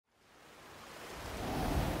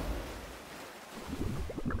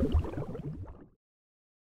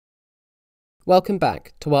Welcome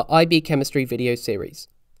back to our IB Chemistry video series.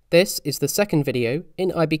 This is the second video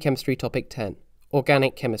in IB Chemistry Topic 10,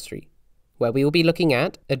 Organic Chemistry, where we will be looking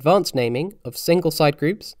at advanced naming of single side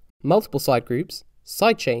groups, multiple side groups,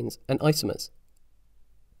 side chains, and isomers.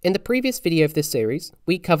 In the previous video of this series,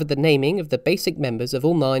 we covered the naming of the basic members of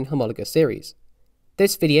all 9 homologous series.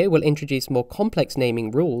 This video will introduce more complex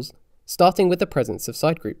naming rules, starting with the presence of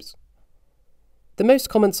side groups. The most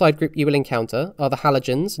common side group you will encounter are the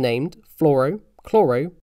halogens named fluoro,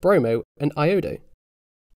 chloro, bromo, and iodo.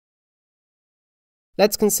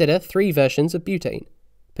 Let's consider 3 versions of butane,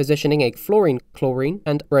 positioning a fluorine, chlorine,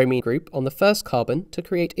 and bromine group on the first carbon to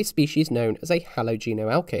create a species known as a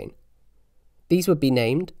halogenoalkane. These would be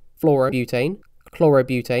named fluorobutane,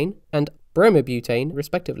 chlorobutane, and bromobutane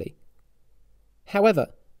respectively. However,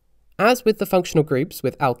 as with the functional groups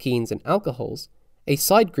with alkenes and alcohols, a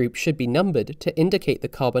side group should be numbered to indicate the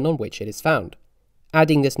carbon on which it is found,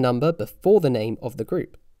 adding this number before the name of the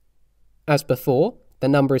group. As before, the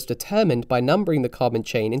number is determined by numbering the carbon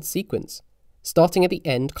chain in sequence, starting at the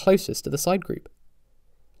end closest to the side group.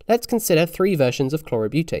 Let's consider 3 versions of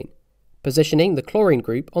chlorobutane, positioning the chlorine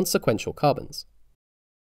group on sequential carbons.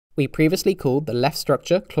 We previously called the left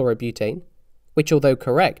structure chlorobutane, which, although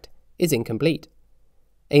correct, is incomplete.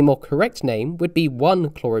 A more correct name would be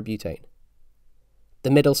 1-chlorobutane. The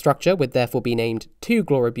middle structure would therefore be named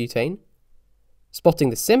 2-chlorobutane. Spotting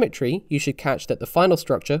the symmetry, you should catch that the final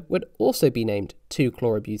structure would also be named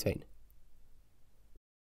 2-chlorobutane.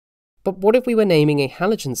 But what if we were naming a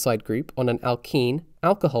halogen side group on an alkene,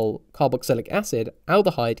 alcohol, carboxylic acid,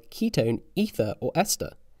 aldehyde, ketone, ether, or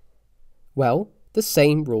ester? Well, the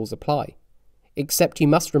same rules apply, except you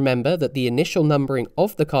must remember that the initial numbering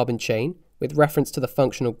of the carbon chain with reference to the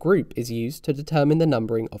functional group is used to determine the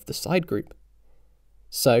numbering of the side group.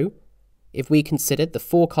 So, if we considered the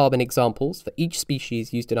 4 carbon examples for each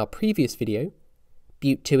species used in our previous video,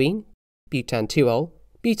 but-2-ene, butan-2-ol,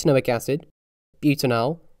 butanoic acid,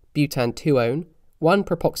 butanal, butan-2-one,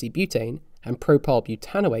 1-propoxybutane, and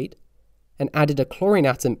propylbutanoate, and added a chlorine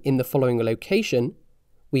atom in the following location,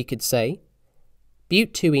 we could say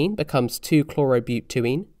but-2-ene becomes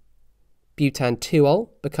 2-chlorobut-2-ene,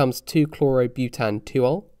 butan-2-ol becomes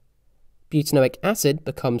 2-chlorobutan-2-ol, butanoic acid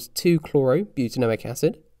becomes 2-chlorobutanoic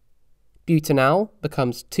acid, butanal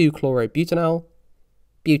becomes 2-chlorobutanal,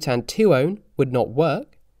 butan-2-one would not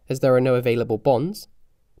work as there are no available bonds,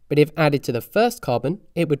 but if added to the first carbon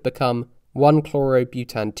it would become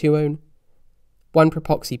 1-chlorobutan-2-one,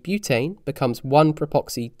 1-propoxybutane becomes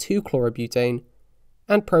 1-propoxy-2-chlorobutane,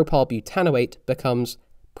 and propylbutanoate becomes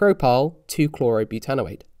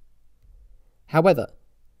propyl-2-chlorobutanoate. However,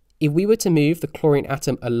 if we were to move the chlorine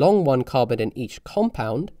atom along 1 carbon in each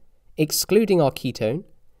compound, excluding our ketone,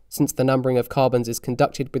 since the numbering of carbons is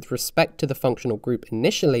conducted with respect to the functional group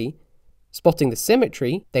initially, spotting the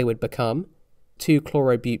symmetry, they would become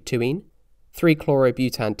 2-chlorobut-2-ene,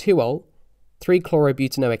 3-chlorobutan-2-ol,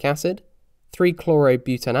 3-chlorobutanoic acid,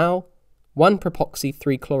 3-chlorobutanal,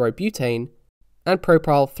 1-propoxy-3-chlorobutane, and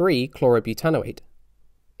propyl-3-chlorobutanoate.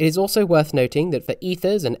 It is also worth noting that for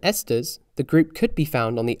ethers and esters, the group could be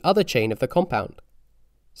found on the other chain of the compound.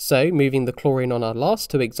 So, moving the chlorine on our last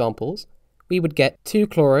 2 examples, we would get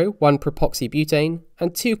 2-chloro-1-propoxybutane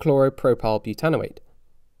and 2-chloropropylbutanoate.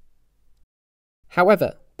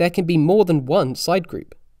 However, there can be more than one side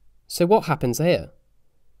group. So what happens here?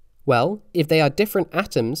 Well, if they are different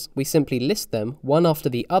atoms, we simply list them one after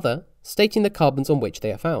the other, stating the carbons on which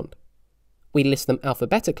they are found. We list them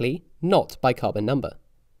alphabetically, not by carbon number.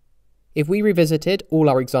 If we revisited all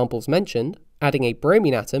our examples mentioned, adding a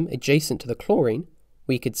bromine atom adjacent to the chlorine,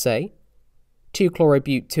 we could say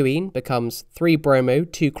 2-chlorobut-2-ene becomes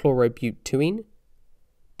 3-bromo-2-chlorobut-2-ene,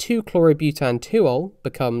 2-chlorobutan-2-ol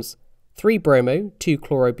becomes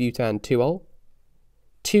 3-bromo-2-chlorobutan-2-ol,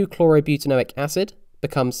 2-chlorobutanoic acid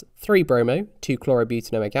becomes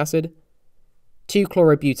 3-bromo-2-chlorobutanoic acid,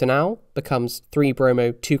 2-chlorobutanal becomes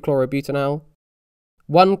 3-bromo-2-chlorobutanal,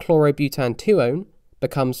 1-chlorobutan-2-one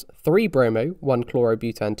becomes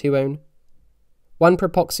 3-bromo-1-chlorobutan-2-one,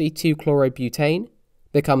 1-propoxy-2-chlorobutane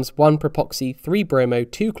becomes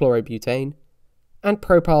 1-propoxy-3-bromo-2-chlorobutane, and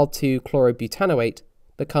propyl-2-chlorobutanoate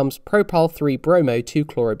becomes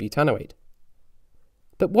propyl-3-bromo-2-chlorobutanoate.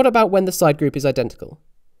 But what about when the side group is identical?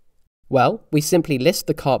 Well, we simply list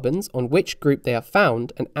the carbons on which group they are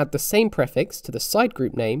found and add the same prefix to the side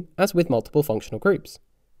group name as with multiple functional groups,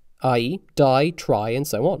 i.e. di, tri, and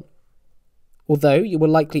so on. Although you will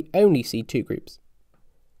likely only see 2 groups.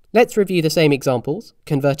 Let's review the same examples,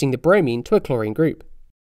 converting the bromine to a chlorine group.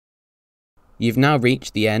 You've now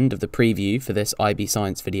reached the end of the preview for this IB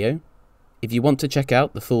Science video. If you want to check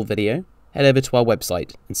out the full video, head over to our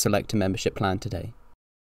website and select a membership plan today.